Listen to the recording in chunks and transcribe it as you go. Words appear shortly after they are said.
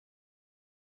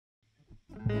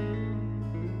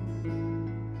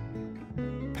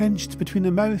Pinched between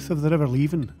the mouth of the River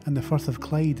Leven and the Firth of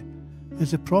Clyde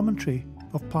is the promontory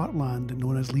of parkland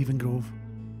known as Levengrove.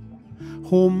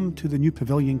 Home to the new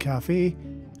Pavilion Cafe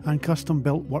and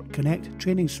custom-built Work Connect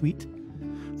training suite,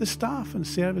 the staff and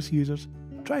service users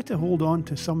try to hold on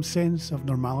to some sense of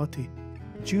normality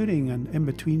during and in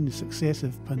between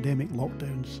successive pandemic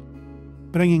lockdowns.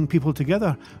 Bringing people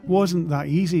together wasn't that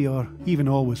easy or even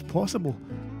always possible,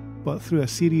 but through a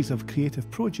series of creative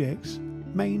projects,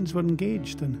 minds were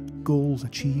engaged and goals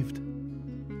achieved.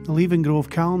 The Levengrove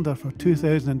calendar for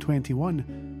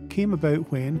 2021 came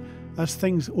about when, as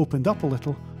things opened up a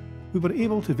little, we were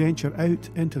able to venture out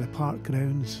into the park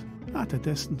grounds, at a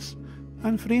distance,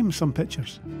 and frame some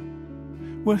pictures.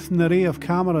 With an array of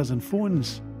cameras and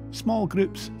phones, small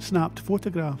groups snapped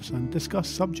photographs and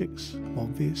discussed subjects,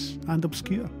 obvious and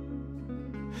obscure.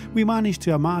 We managed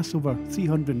to amass over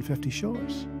 350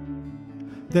 shots.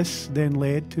 This then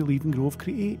led to Levengrove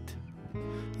Create,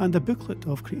 and a booklet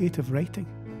of creative writing.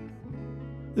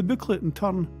 The booklet in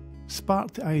turn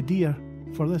sparked the idea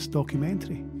for this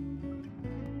documentary.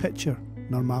 Picture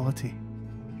Normality.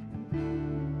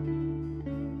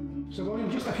 So William,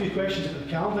 just a few questions about the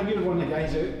calendar. You're one of the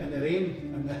guys out in the rain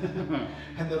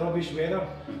and the rubbish weather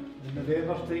in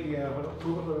November, or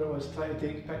October, whatever it was, trying to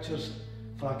take pictures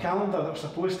for a calendar that was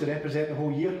supposed to represent the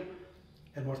whole year,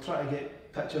 and we're trying to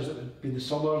get pictures that would be in the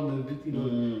summer and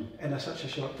in such a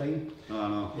short time. I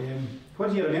know. What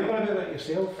do you remember about it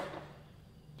yourself?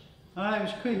 It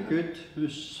was quite good. It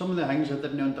was some of the things I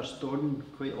didn't understand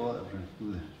quite a lot of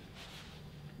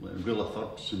the rule of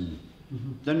thirds and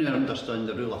didn't understand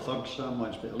the rule of thirds so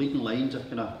much, but leading lines I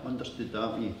kind of understood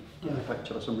that when you get a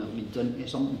picture of something that leads into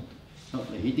something,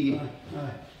 not the heady.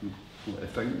 Like a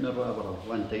fountain or whatever.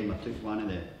 One time I took one of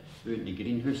the out in the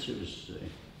greenhouse. It was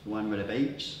the one with the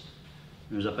bikes.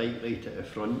 There was a bike right at the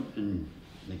front and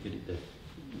the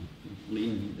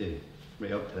lane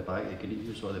right up to the back of the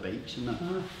greenhouse, all the bikes and that.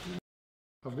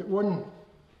 I've got one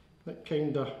that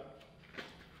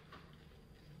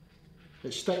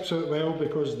it sticks out well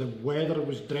because the weather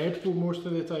was dreadful most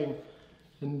of the time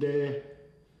in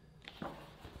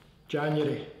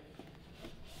January.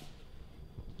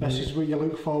 This is what you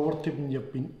look forward to when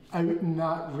you've been out in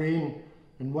that rain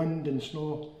and wind and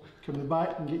snow. Come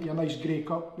back and get your nice grey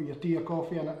cup with your tea or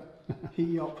coffee in it, heat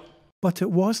you up. But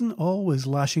it wasn't always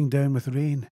lashing down with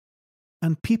rain,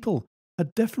 and people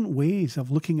had different ways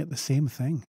of looking at the same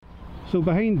thing. So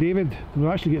behind David, we've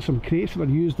actually got some crates that were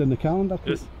used in the calendar.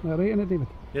 Yes. Is that right, isn't it, David?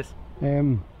 Yes.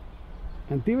 And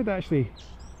David actually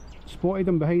spotted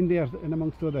them behind there, in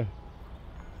amongst all the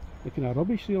kind of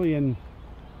rubbish, really. And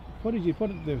what did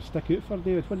they stick out for,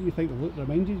 David? What do you think the look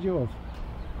reminded you of?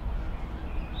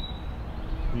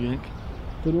 What do you think?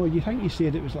 Don't know. You think you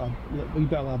said it was like a wee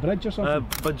bit of a bridge or something?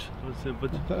 Bridge. Let's say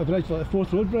bridge. A bridge, like the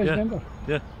Forth Road Bridge, Yeah. remember?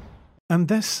 Yeah. And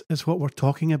this is what we're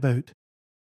talking about.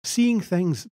 Seeing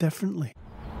things differently.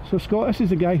 So Scott, this is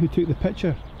the guy who took the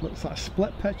picture. Looks like a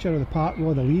split picture of the park with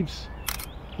all the leaves.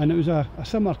 And it was a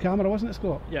similar camera, wasn't it,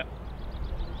 Scott? Yeah.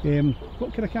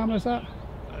 What kind of camera is that?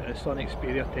 It's on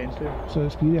Xperia 10 too. So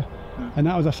Xperia. And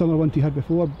that was a similar one you had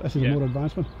before. This is a Yeah. more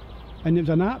advanced one. And it was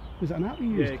an app. Was it an app you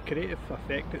used? Yeah, Creative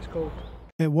Effect it's called.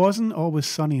 It wasn't always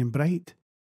sunny and bright,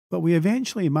 but we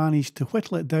eventually managed to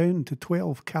whittle it down to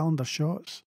 12 calendar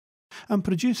shots and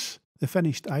produce the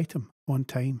finished item on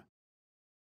time.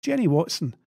 Jenny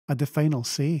Watson had the final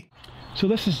say. So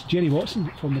this is Jenny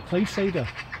Watson from the Clydesider,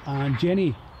 and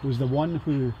Jenny was the one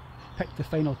who picked the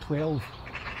final 12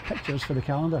 pictures for the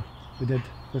calendar we did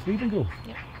with Levengrove.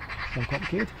 Yeah. So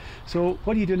complicated. So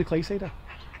what do you do in the Clydesider?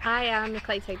 I am the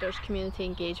Clydesider's community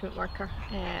engagement worker,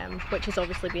 which has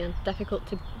obviously been difficult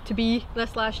to be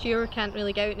this last year. Can't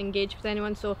really get out and engage with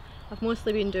anyone, so I've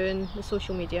mostly been doing the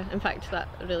social media. In fact, that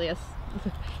really is,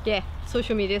 yeah,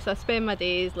 social media. So I spend my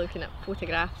days looking at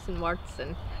photographs and words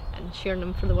and sharing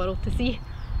them for the world to see.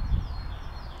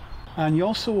 And you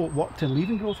also worked in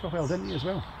Levengrove for a while, didn't you, as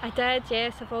well? I did,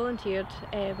 yes. I volunteered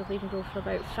with Levengrove for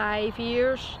about 5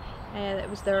 years. It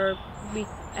was their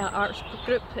arts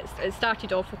group. It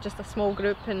started off with just a small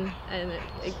group and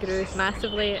it grew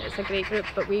massively. It's a great group,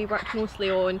 but we worked mostly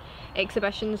on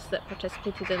exhibitions that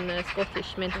participated in the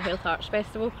Scottish Mental Health Arts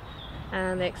Festival.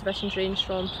 And the exhibitions ranged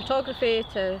from photography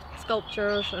to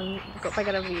sculptures, and they got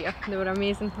bigger every year. They were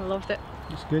amazing. I loved it.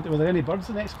 That's good. Were there any birds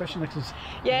in the exhibition? Because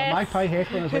yes. Magpie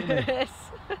heckling is like the,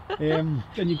 Yes.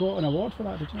 and you got an award for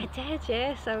that, did you? I did,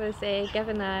 yes. I was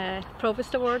given a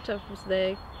Provost Award. I was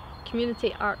the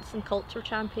Community Arts and Culture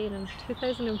Champion in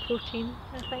 2014,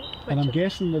 I think. And I'm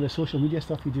guessing with the social media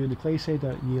stuff you do in the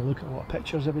Clydesider, you look at a lot of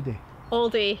pictures every day. all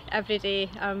day, every day.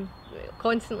 I'm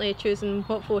constantly choosing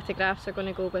what photographs are going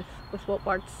to go with what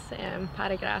words,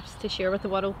 paragraphs to share with the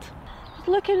world.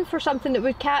 Looking for something that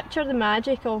would capture the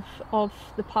magic of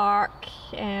the park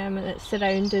and its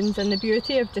surroundings and the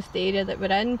beauty of just the area that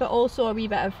we're in, but also a wee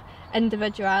bit of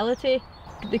individuality.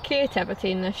 The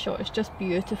creativity in this shot is just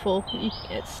beautiful.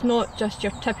 It's not just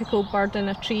your typical bird in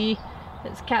a tree.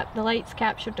 The lights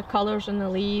captured the colours in the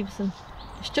leaves, and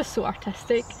it's just so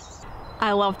artistic.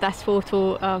 I love this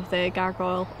photo of the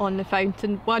gargoyle on the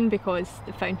fountain. One, because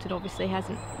the fountain obviously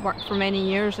hasn't worked for many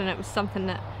years, and it was something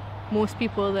that most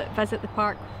people that visit the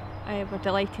park were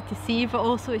delighted to see, but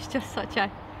also it's just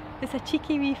it's a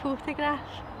cheeky wee photograph.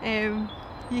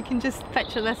 You can just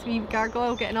picture this wee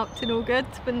gargoyle getting up to no good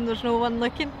when there's no one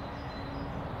looking.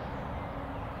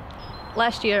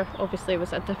 Last year obviously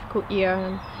was a difficult year,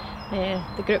 and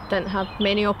the group didn't have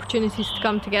many opportunities to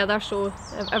come together, so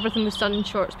everything was done in a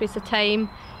short space of time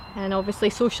and obviously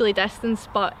socially distanced,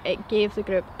 but it gave the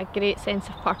group a great sense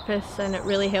of purpose, and it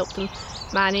really helped them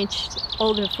manage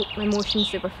all the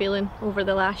emotions they were feeling over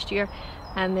the last year,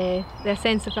 and the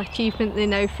sense of achievement they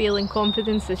now feel and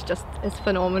confidence is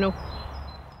phenomenal.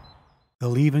 The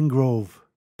Levengrove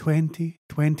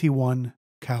 2021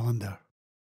 calendar.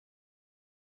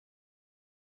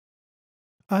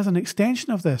 As an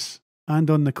extension of this, and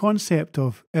on the concept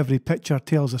of every picture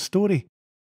tells a story,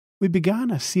 we began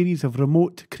a series of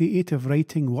remote creative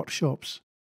writing workshops.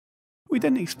 We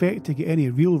didn't expect to get any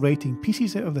real writing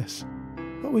pieces out of this,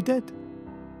 but we did,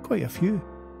 quite a few.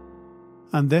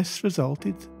 And this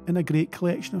resulted in a great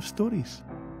collection of stories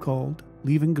called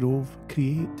Levengrove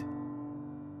Create.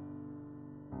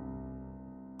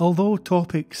 Although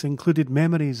topics included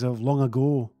memories of long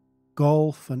ago,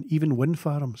 golf and even wind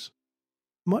farms,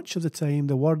 much of the time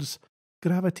the words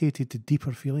gravitated to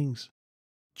deeper feelings.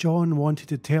 John wanted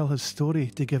to tell his story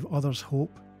to give others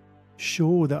hope,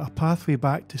 show that a pathway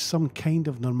back to some kind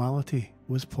of normality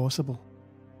was possible.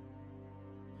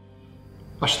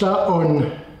 I start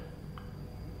on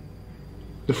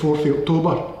the 4th of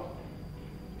October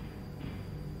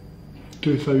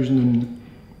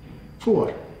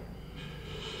 2004.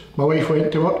 My wife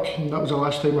went to work, and that was the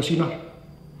last time I seen her.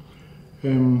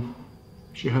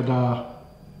 She had a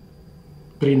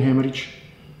brain hemorrhage,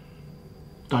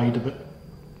 died about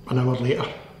an hour later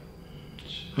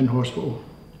in hospital.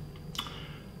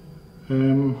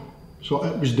 So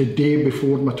it was the day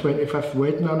before my 25th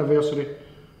wedding anniversary,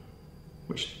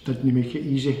 which didn't make it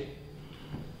easy.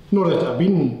 Not that it had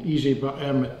been easy, but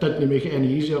it didn't make it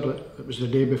any easier that it was the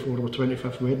day before my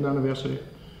 25th wedding anniversary.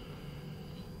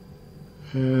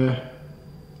 That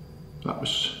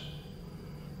was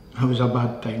a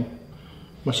bad time.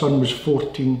 My son was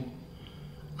 14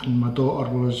 and my daughter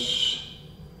was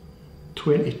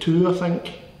 22, I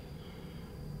think.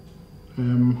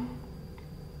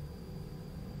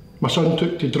 My son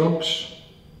took to drugs,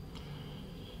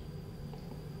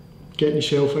 getting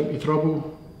himself into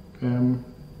trouble.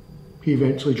 He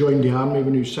eventually joined the army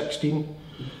when he was 16.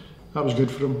 That was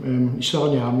good for him. He's still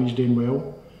in the army, he's doing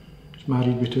well. He's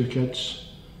married with 2 kids.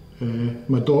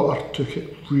 My daughter took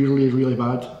it really, really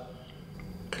bad.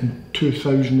 In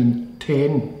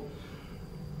 2010,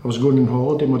 I was going on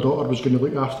holiday. My daughter was going to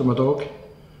look after my dog,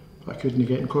 but I couldn't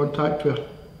get in contact with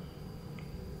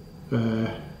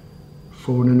her.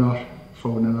 Phoning her.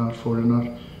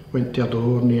 Went to her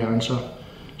door and they answered.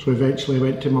 So eventually I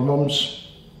went to my mum's,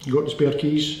 got the spare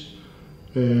keys.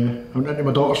 I went into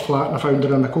my daughter's flat and I found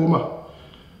her in a coma.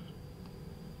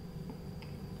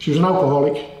 She was an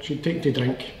alcoholic, she'd taken to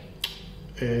drink,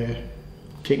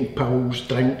 taking pills,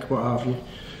 drink, what have you.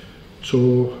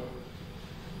 So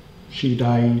she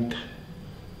died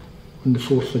on the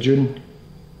 4th of June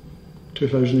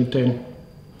 2010.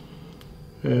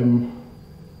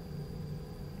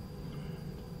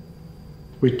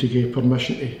 We had to get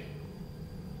permission to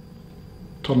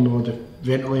turn all the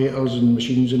ventilators and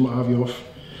machines and what have you off.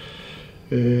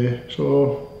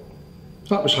 So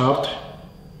that was hard.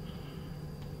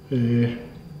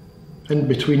 In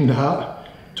between that,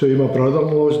 2 of my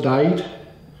brother-in-laws died,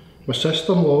 my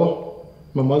sister-in-law,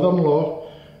 my mother-in-law.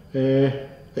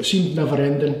 It seemed never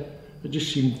ending. It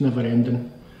just seemed never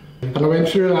ending. And I went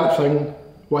through that thing,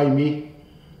 why me,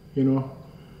 you know.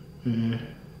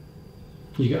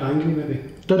 You get angry maybe?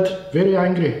 Did, very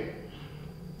angry.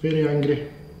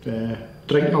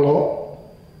 Drinking a lot,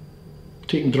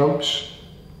 taking drugs,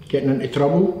 getting into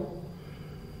trouble.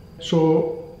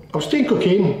 So I was taking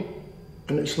cocaine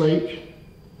and it's like,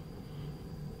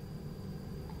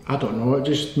 I don't know, it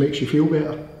just makes you feel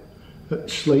better.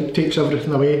 It's like, takes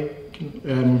everything away.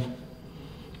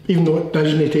 Even though it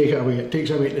doesn't take it away, it takes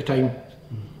away at the time.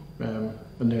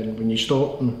 And then when you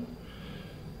stop and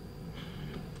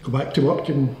go back to work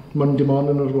on Monday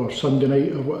morning or Sunday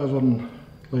night or whatever, and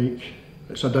like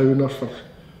it's a downer for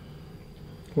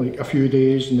like a few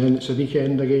days, and then it's a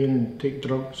weekend again, and take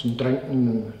drugs and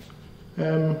drinking,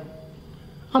 and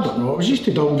I don't know, it was just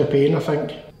to dull the pain, I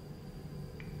think.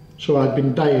 So I'd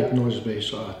been diagnosed with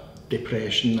sort of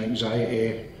depression,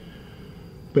 anxiety,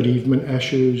 bereavement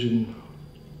issues, and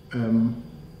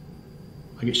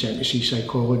I get sent to see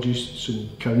psychologists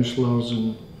and counsellors,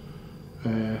 and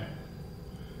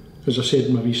as I said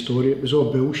in my wee story, it was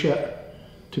all bullshit.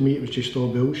 To me it was just all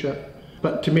bullshit.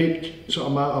 But to make sort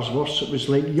of matters worse, it was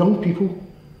like young people.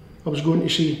 I was going to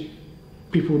see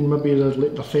people in maybe their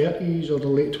 30s or their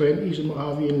late 20s and what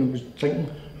have you, and I was thinking,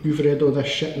 you've read all this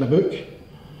shit in a book.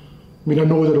 I mean, I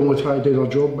know they're only trying to do their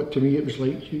job, but to me it was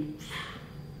like,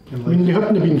 I mean, they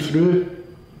haven't been through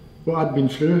what I'd been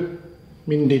through. I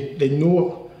mean, they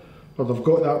know, or they've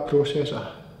got that process of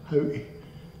how to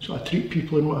sort of treat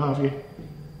people and what have you,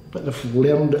 but they've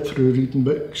learned it through reading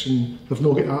books, and they've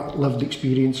not got that lived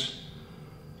experience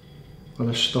of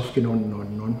this stuff going on and on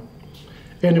and on.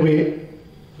 Anyway,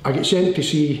 I get sent to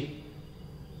see,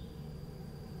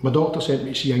 my doctor sent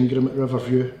me to see Ingram at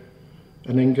Riverview,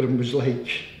 and Ingram was like,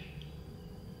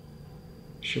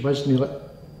 she wasn't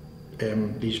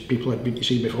like these people I'd been to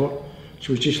see before.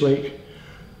 She was just like,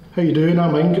 how you doing,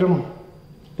 I'm Ingram,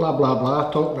 blah blah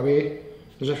blah, talking away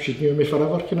as if she knew me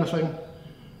forever kind of thing.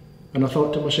 And I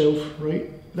thought to myself, right,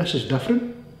 this is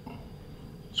different.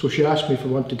 So she asked me if I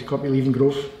wanted to come to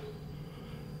Levengrove,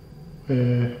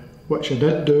 which I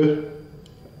did do,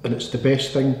 and it's the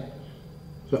best thing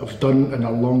that I've done in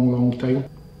a long, long time.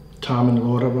 Tam and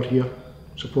Laura were here,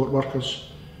 support workers.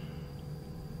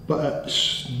 But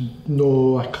it's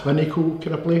no a clinical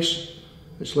kind of place.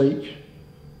 It's like,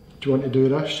 do you want to do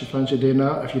this? You fancy doing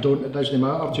that? If you don't, it doesn't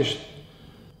matter. Just,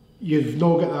 you've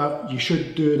not got that, you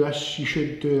should do this, you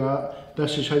should do that,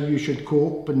 this is how you should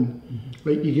cope, and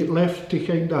like you get left to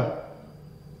kind of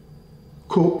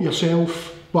cope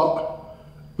yourself, but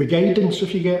with guidance,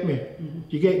 if you get me.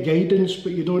 You get guidance,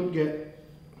 but you don't get,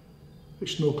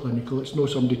 it's no clinical, it's no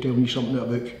somebody telling you something in a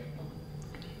book.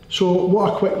 So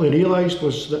what I quickly realised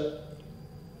was that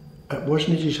it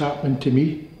wasn't just happening to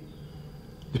me.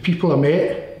 The people I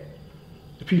met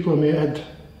had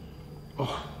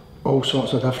all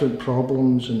sorts of different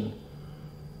problems,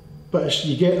 but it's,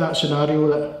 you get that scenario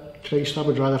that, Christ, I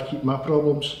would rather keep my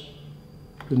problems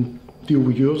than deal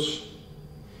with yours,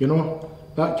 you know,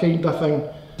 that kind of thing.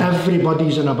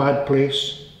 Everybody's in a bad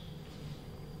place.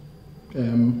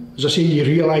 As I say, you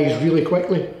realise really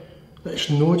quickly that it's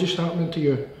not just happening to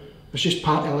you, it's just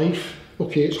part of life.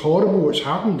 Okay, it's horrible, it's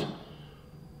happened,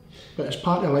 but it's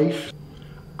part of life.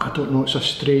 I don't know, it's a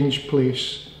strange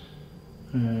place,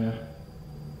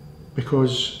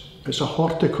 because it's a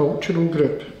horticultural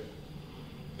group.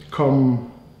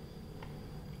 Come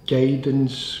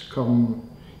guidance, come,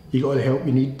 you got the help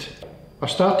you need. I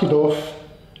started off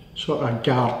sort of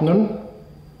gardening.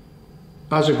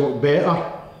 As I got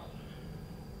better,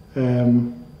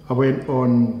 I went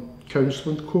on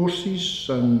counselling courses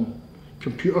and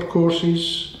computer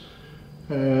courses,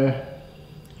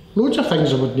 loads of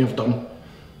things I wouldn't have done,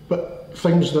 but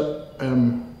things that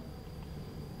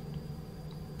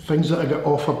I got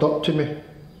offered up to me.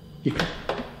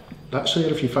 That's there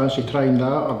if you fancy trying that,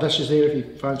 or this is there if you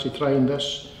fancy trying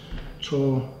this.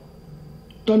 So,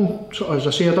 done, so as I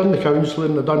say, I've done the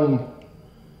counselling, I've done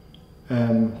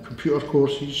computer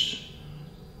courses,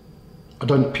 I've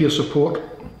done peer support.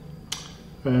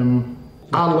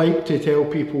 I like to tell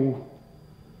people,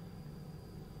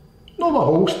 not my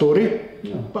whole story,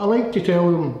 but I like to tell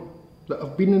them that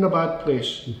I've been in a bad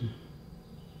place.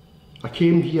 I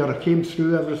came here, I came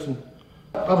through everything.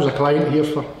 I was a client here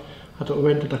for, I don't know,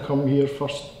 when did I come here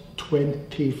first?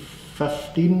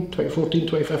 2014,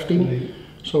 2015. Right.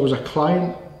 So I was a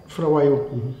client for a while.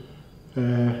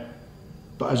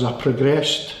 But as I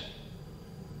progressed,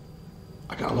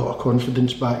 I got a lot of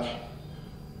confidence back.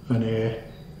 And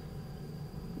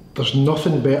there's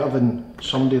nothing better than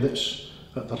somebody that's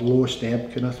at their lowest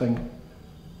ebb kind of thing,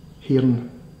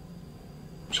 hearing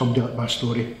somebody like my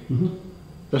story.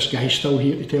 This guy's still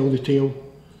here to tell the tale.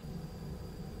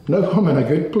 Now I'm in a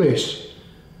good place.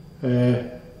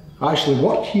 I actually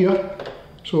work here,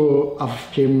 so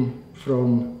I've came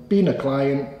from being a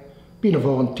client, being a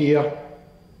volunteer,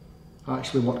 I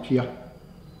actually work here.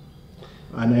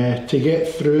 And to get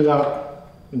through that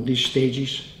in these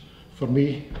stages, for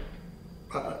me,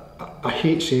 I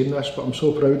hate saying this, but I'm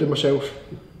so proud of myself.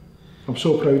 I'm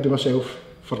so proud of myself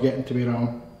for getting to where I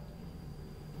am.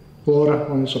 Laura,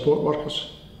 one of the support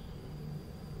workers,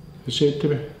 has said to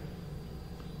me,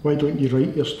 why don't you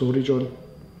write your story, John?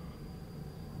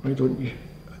 Why don't you?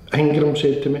 Ingram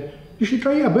said to me, "You should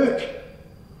write a book."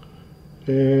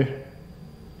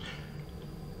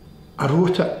 I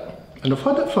wrote it, and I've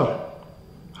had it for,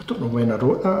 I don't know when I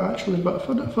wrote that actually, but I've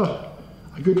had it for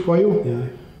a good while. Yeah.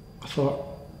 I thought,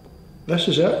 this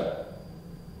is it.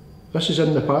 This is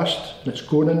in the past, and it's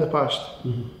going in the past.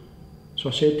 So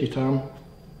I said to Tam,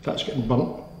 "That's getting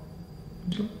burnt."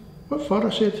 He's like, "What for?" I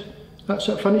said, "That's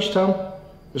it, finished, Tam.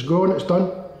 It's gone, it's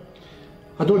done."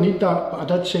 I don't need that, but I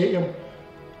did say to him,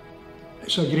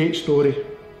 it's a great story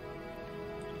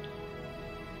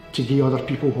to give other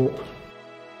people hope.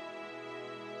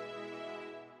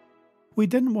 We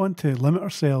didn't want to limit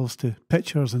ourselves to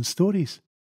pictures and stories,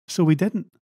 so we didn't.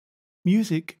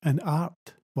 Music and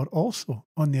art were also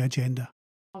on the agenda.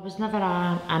 I was never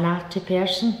an arty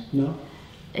person. No?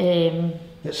 Um,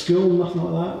 At school, nothing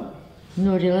like that?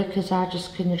 no really, because I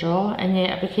just couldn't draw, and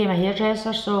yet I became a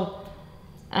hairdresser, so,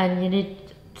 and you need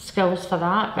skills for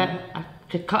that, but I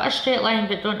could cut a straight line,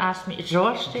 but don't ask me to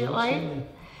draw a straight line.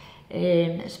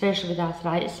 Especially with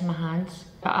arthritis in my hands.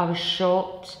 But I was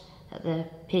shocked at the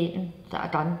painting that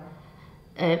I'd done.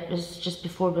 It was just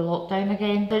before we locked down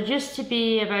again. There used to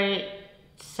be about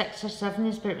 6 or 7,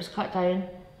 but it was cut down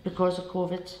because of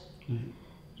COVID.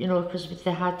 You know, because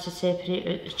they had to separate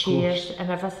out the chairs and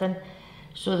everything.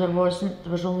 So there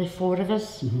was only 4 of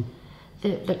us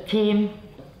that came.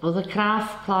 Well, the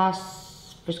craft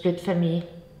class was good for me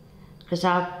because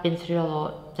I've been through a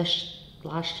lot this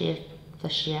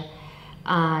year,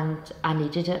 and I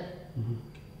needed it.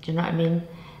 Do you know what I mean?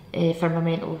 For my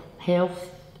mental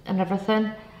health and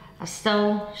everything. I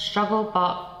still struggle,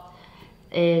 but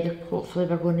hopefully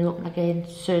we're going to open again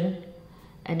soon,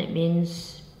 and it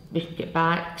means we can get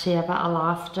back to a bit of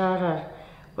laughter or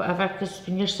whatever, because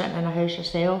when you're sitting in a house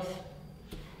yourself,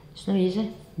 it's not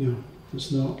easy. No,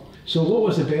 it's not. So what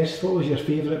was your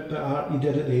favourite bit of art you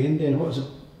did at the end then?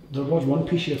 There was one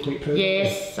piece you're quite proud of?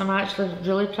 Yes, I'm actually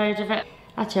really proud of it.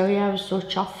 I tell you, I was so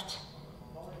chuffed.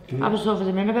 Good. I was over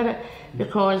the moon about it,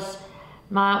 because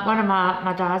one of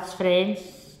my dad's friends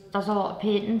does a lot of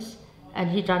paintings, and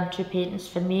he done 2 paintings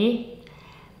for me,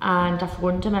 and I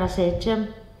phoned him and I said to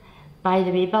him, "By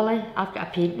the way, Billy, I've got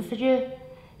a painting for you."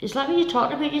 He's like, "What are you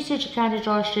talking about? You said you can't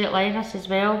draw a straight line." I says,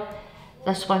 "Well,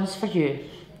 this one's for you."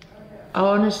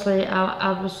 Honestly,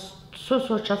 I was so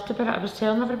chuffed about it. I was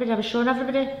telling everybody, I was showing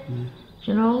everybody,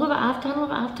 you know, look what I've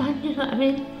done, you know what I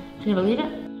mean? Can you believe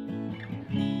it?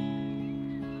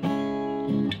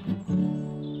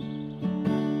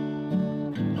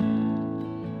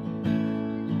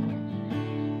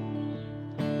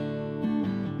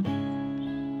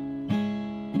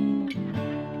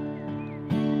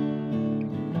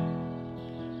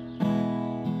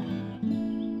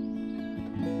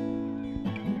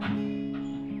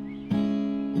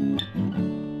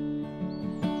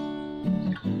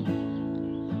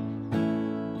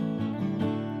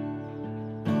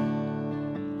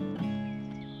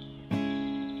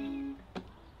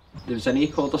 There was an A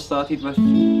chord I started with,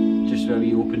 just with a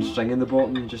wee open string in the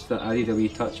bottom, just that I did a wee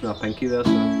touch with my pinky there,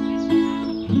 so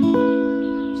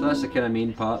that's the kind of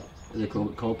main part of the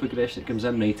chord progression. It comes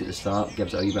in right at the start,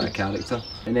 gives it a wee bit of character,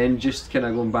 and then just kind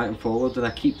of going back and forward, and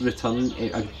I keep returning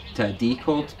to a D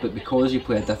chord, but because you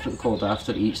play a different chord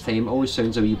after each time, it always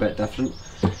sounds a wee bit different,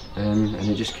 and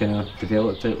it just kind of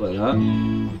developed out like that.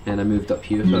 And I moved up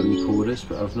here for a wee chorus,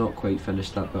 but I've not quite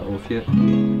finished that bit off yet.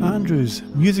 Andrew's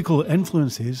musical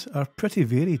influences are pretty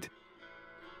varied.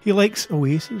 He likes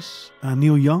Oasis and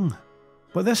Neil Young,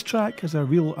 but this track has a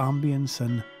real ambience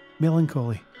and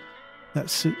melancholy that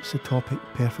suits the topic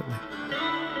perfectly.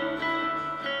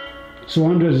 So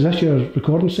Andrew, is this your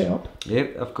recording setup?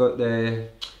 Yep, I've got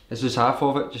this is half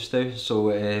of it just now, so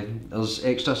there's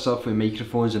extra stuff with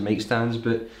microphones and mic stands,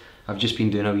 but I've just been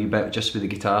doing a wee bit just with the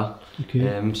guitar.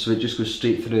 Okay. So it just goes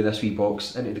straight through this wee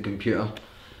box into the computer,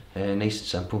 nice and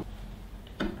simple.